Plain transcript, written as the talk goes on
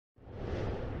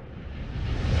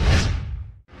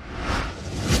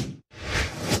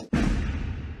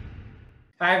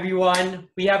Hi everyone,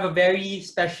 we have a very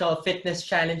special fitness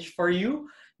challenge for you.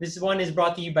 This one is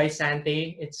brought to you by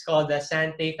Sante. It's called the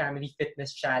Sante Family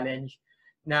Fitness Challenge.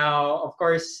 Now, of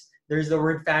course, there's the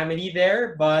word family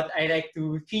there, but I like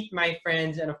to treat my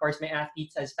friends and of course my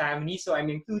athletes as family, so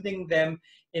I'm including them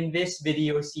in this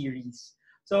video series.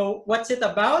 So what's it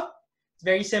about? It's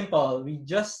very simple. We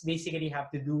just basically have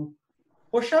to do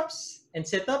push-ups and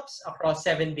sit-ups across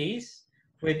 7 days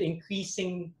with increase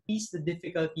the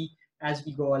difficulty as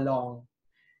we go along.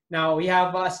 Now, we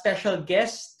have a special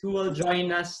guest who will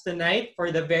join us tonight for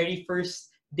the very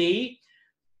first day.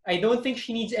 I don't think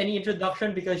she needs any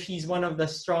introduction because she's one of the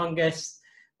strongest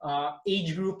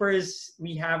age groupers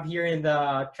we have here in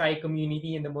the tri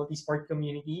community, in the multi-sport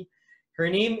community. Her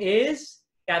name is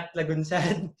Kath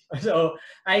Lagunsad. So,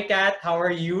 hi Kath, how are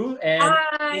you? And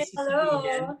hi, nice to see you hello.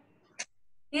 again.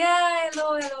 Yeah,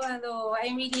 hello.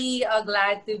 I'm really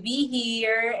glad to be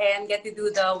here and get to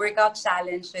do the workout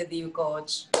challenge with you,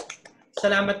 Coach.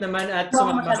 Salamat naman at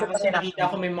sumama ka kasi nakita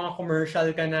ko may mga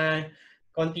commercial ka na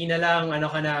konti na lang,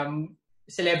 ano ka na,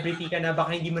 celebrity ka na,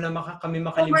 baka hindi mo na kami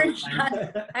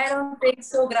makalimutan. I don't think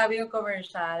so. Grabe yung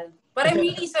commercial. But I'm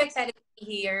really so excited to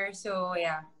be here. So,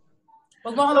 yeah.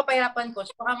 Huwag mo ako mapahirapan,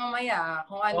 Coach. Baka mamaya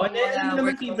kung ano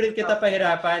naman favorite kita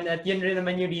pahirapan at yun rin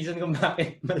naman yung reason kung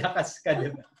bakit malakas ka,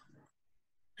 di ba?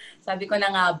 Sabi ko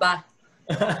na nga ba.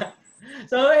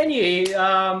 So anyway,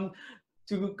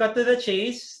 to cut to the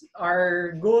chase,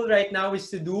 our goal right now is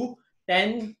to do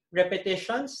 10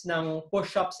 repetitions ng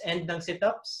push-ups and ng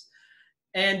sit-ups.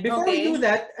 And before we do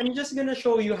that, I'm just gonna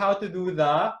show you how to do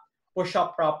the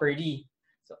push-up properly.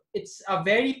 So it's a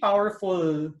very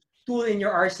powerful tool in your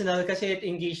arsenal kasi it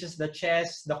engages the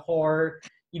chest, the core,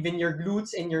 even your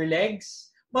glutes and your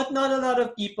legs. But not a lot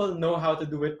of people know how to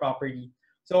do it properly.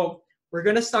 So we're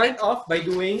gonna start off by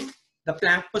doing the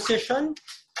plank position.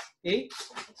 Okay?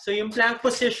 So yung plank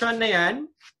position na yan,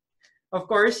 of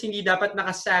course, hindi dapat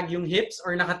nakasag yung hips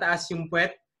or nakataas yung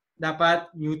puwet. Dapat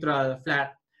neutral,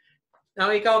 flat. Now,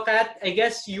 ikaw, Kat, I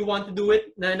guess you want to do it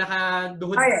na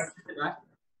nakaduhod. Diba?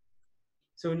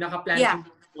 So, naka-plank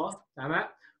mo.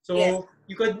 Tama? So,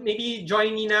 you could maybe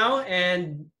join me now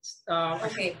and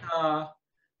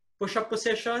push-up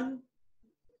position.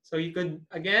 So, you could,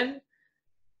 again,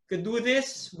 do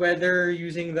this whether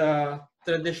using the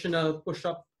traditional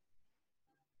push-up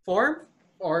form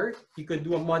or you could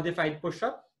do a modified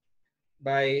push-up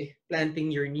by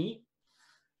planting your knee.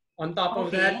 On top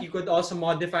of that, you could also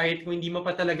modify it kung hindi mo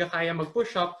pa talaga kaya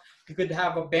mag-push-up, you could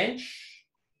have a bench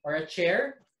or a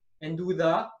chair and do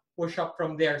the push-up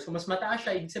from there. So mas mataas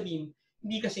siya, ibig sabihin,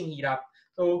 hindi kasing hirap.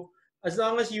 So as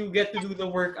long as you get to do the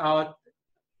workout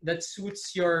that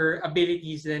suits your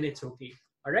abilities, then it's okay.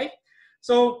 All right?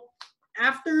 So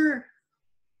after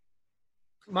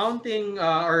mounting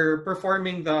or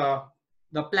performing the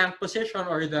plank position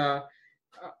or the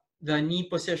knee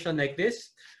position like this,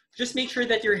 just make sure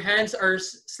that your hands are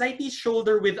slightly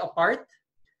shoulder width apart.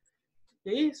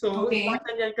 Okay, so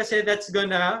important yan kasi that's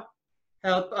gonna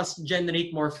help us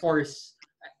generate more force.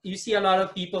 You see a lot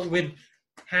of people with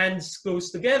hands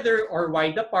close together or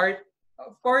wide apart.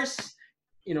 Of course,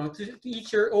 you know, to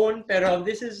each your own, pero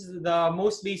this is the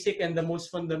most basic and the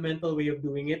most fundamental way of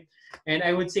doing it. And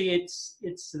I would say it's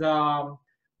the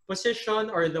position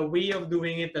or the way of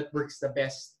doing it that works the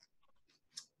best.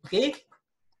 Okay?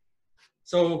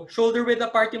 So, shoulder width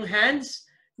apart yung hands.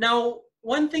 Now,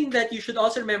 one thing that you should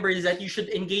also remember is that you should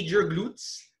engage your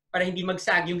glutes para hindi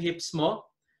magsag yung hips mo.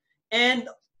 And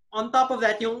on top of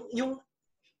that, yung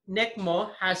neck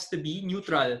mo has to be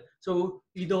neutral. So,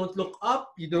 you don't look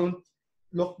up, you don't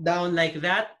look down like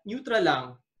that. Neutral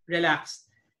lang. Relaxed.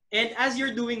 And as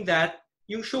you're doing that,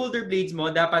 yung shoulder blades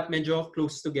mo dapat medyo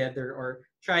close together or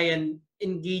try and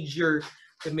engage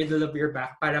the middle of your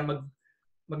back para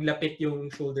maglapit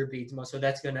yung shoulder blades mo. So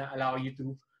that's gonna allow you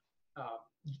to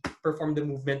perform the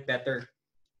movement better.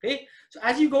 Okay? So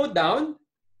as you go down,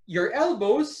 your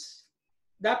elbows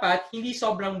dapat hindi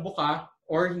sobrang buka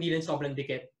or hindi rin sobrang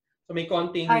dikit. So may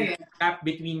konting gap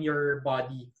between your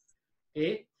body.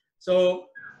 Okay? So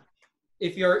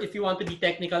if you want to be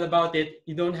technical about it,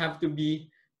 you don't have to be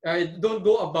don't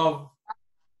go above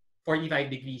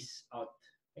 45 degrees out.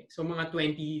 Okay? So mga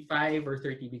 25 or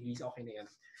 30 degrees, okay na yan.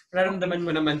 Nararamdaman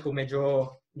mo naman kung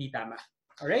medyo hindi tama.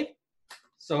 Alright?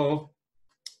 So,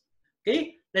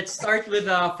 okay, let's start with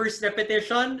the first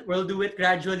repetition. We'll do it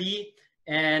gradually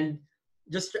and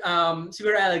just,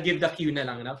 siguro I'll give the cue na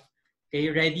lang. No?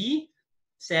 Okay, ready,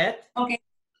 set,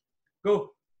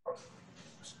 go.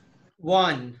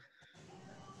 1.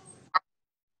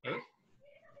 Okay.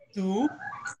 2,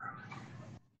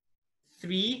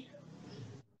 3,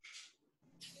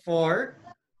 4.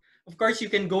 Of course,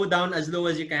 you can go down as low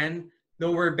as you can.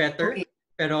 Lower better. Okay.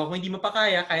 Pero kung hindi mo pa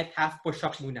kaya, kahit half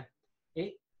push-up muna.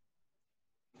 Okay?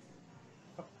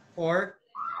 4,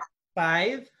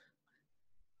 5,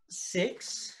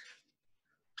 6,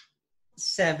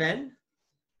 7,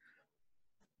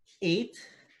 8,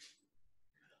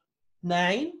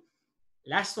 9,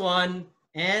 last one,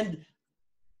 and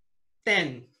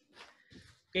 10.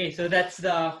 Okay, so that's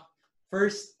the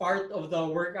first part of the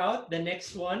workout. The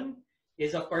next one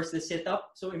is, of course, the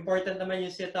sit-up. So important naman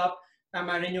yung sit-up.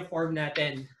 Tama rin yung form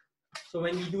natin. So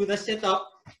when we do the sit-up,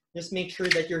 just make sure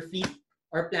that your feet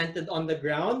are planted on the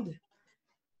ground.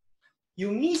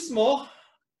 Yung knees mo,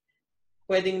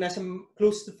 pwedeng nasa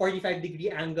close to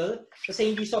 45-degree angle.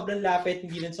 Kasi hindi sobrang lapit,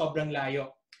 hindi rin sobrang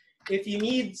layo. If you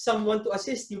need someone to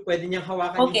assist you, pwede niyang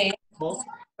hawakan yung feet mo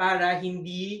para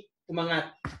hindi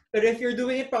umangat. Pero if you're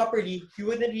doing it properly,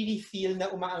 you wouldn't really feel na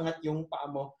umaangat yung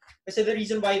paa mo. Kasi the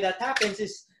reason why that happens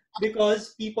is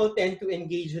because people tend to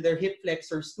engage their hip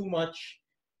flexors too much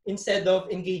instead of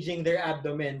engaging their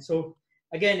abdomen. So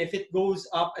again, if it goes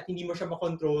up at hindi mo siya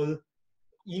makontrol,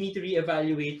 you need to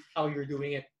reevaluate how you're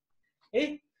doing it.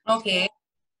 Okay? Okay.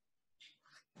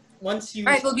 Once you...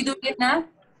 Alright, we'll be doing it now?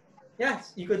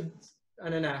 Yes, you could,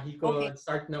 you could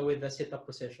start now with the sit-up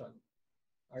position.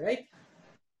 Alright?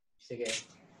 Sige.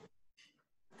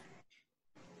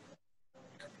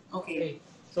 Okay.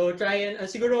 So try and,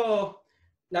 siguro,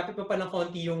 lapit pa ng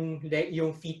konti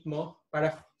yung feet mo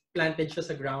para planted siya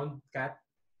sa ground, Kat.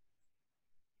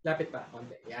 Lapit pa,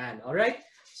 konti. Yan, alright?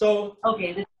 So,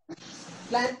 okay.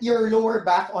 Plant your lower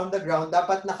back on the ground.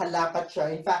 Dapat nakalapat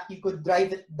siya. In fact, you could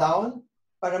drive it down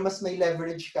para mas may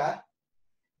leverage ka.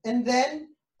 And then,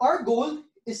 our goal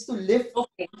is to lift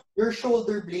your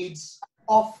shoulder blades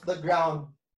off the ground.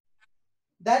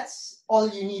 That's all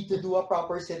you need to do a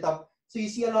proper sit-up. So you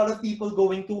see a lot of people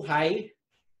going too high.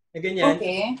 Na ganyan.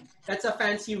 Okay. That's a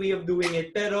fancy way of doing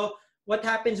it. Pero what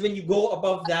happens when you go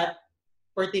above that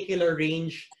particular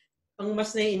range, ang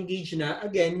mas na-engage na,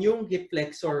 again, yung hip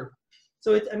flexor.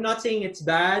 So I'm not saying it's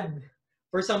bad.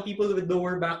 For some people with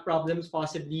lower back problems,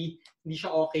 possibly, hindi siya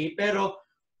okay. Pero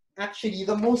actually,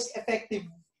 the most effective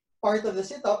part of the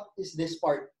sit-up is this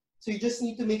part. So you just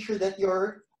need to make sure that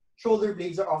your shoulder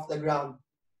blades are off the ground.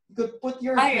 You could put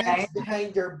your hands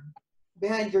behind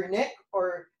your neck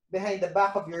or behind the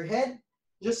back of your head.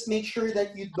 Just make sure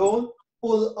that you don't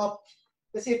pull up.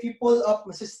 Kasi if you pull up,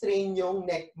 masistrain yung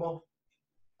neck mo.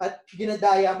 At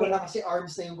ginadaya mo na kasi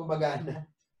arms na yung gumagana.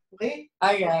 Okay?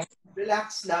 Alright.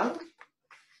 Relax lang.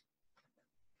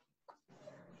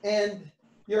 And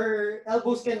your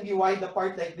elbows can be wide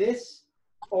apart like this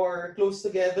or close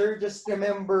together. Just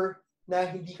remember na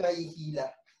hindi ka ihila.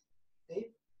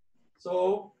 Okay?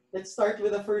 So, let's start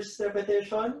with the first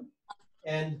repetition.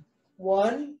 And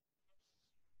 1,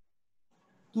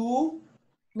 2.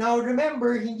 Now,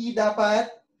 remember, hindi mo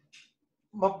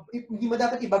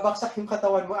dapat ibabaksak yung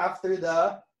katawan mo after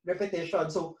the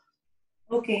repetition. So,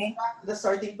 back to the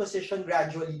starting position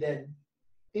gradually then.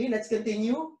 Okay, let's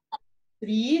continue.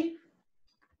 3,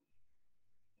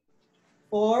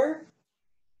 4,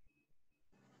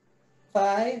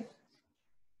 5,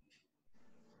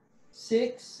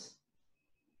 6,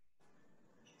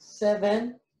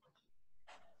 7,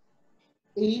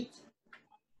 8,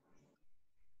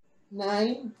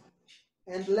 9,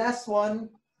 and last one,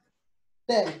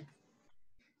 10.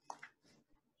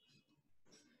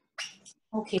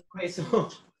 Okay, so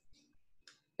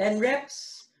 10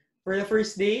 reps for the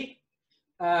first day.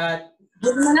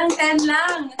 Doon na lang 10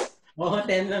 lang.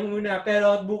 10 lang muna.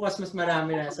 Pero bukas mas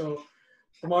marami na. So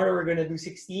tomorrow we're gonna do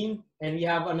 16. And we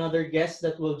have another guest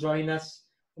that will join us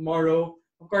tomorrow.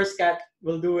 Of course, Kat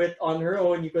will do it on her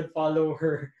own. You could follow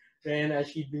her then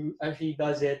as she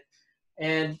does it.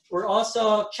 And we're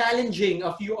also challenging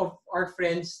a few of our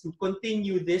friends to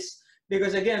continue this.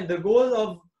 Because again, the goal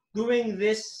of doing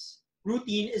this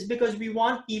routine is because we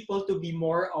want people to be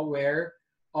more aware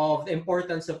of the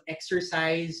importance of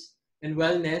exercise and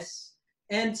wellness.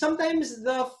 And sometimes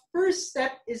the first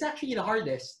step is actually the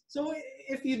hardest. So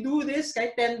if you do this,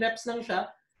 kahit 10 reps lang siya,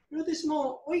 notice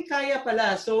mo, uy, kaya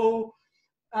pala. So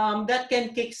that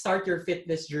can kickstart your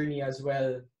fitness journey as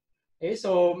well. Okay,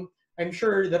 so I'm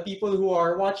sure the people who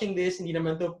are watching this, hindi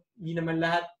naman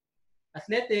lahat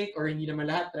athletic or hindi naman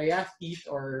lahat triathlete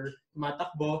or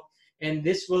tumatakbo. And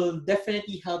this will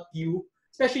definitely help you,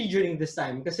 especially during this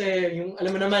time. Kasi yung,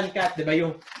 alam mo naman, Kat, di ba,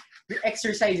 yung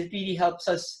exercise, it really helps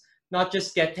us not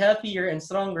just get healthier and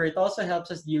stronger, it also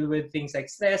helps us deal with things like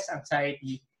stress,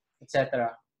 anxiety, etc.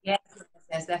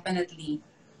 Yes, definitely.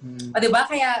 O, di ba?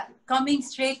 Kaya coming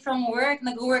straight from work,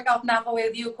 nag-workout na ako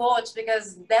with you, Coach,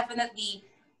 because definitely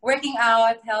working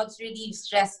out helps relieve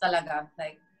stress talaga.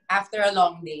 Like, after a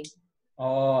long day.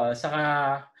 Oh,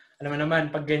 saka, alam mo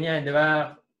naman, pag ganyan, di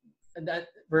ba,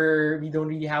 we don't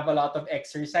really have a lot of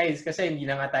exercise kasi hindi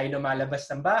na nga tayo lumalabas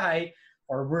ng bahay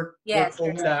or work Yes,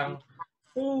 home correct. lang.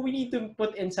 So, we need to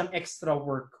put in some extra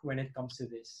work when it comes to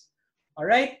this. All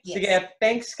right? Yes. Sige,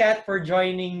 thanks, Kath, for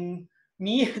joining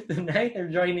me tonight or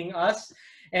joining us.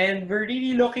 And we're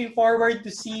really looking forward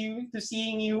to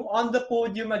seeing you on the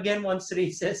podium again once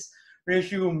races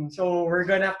resume. So we're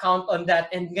gonna count on that.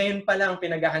 And ngayon pa lang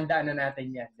pinaghahandaan na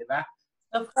natin yan, di ba?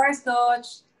 Of course,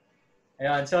 Coach.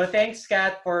 Ayan. So thanks,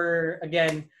 Kat, for,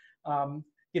 again,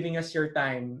 giving us your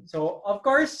time. So, of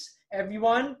course,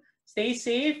 everyone, stay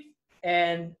safe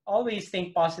and always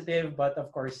think positive, but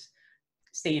of course,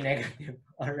 stay negative.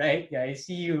 All right, guys.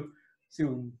 See you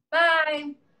soon.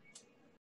 Bye!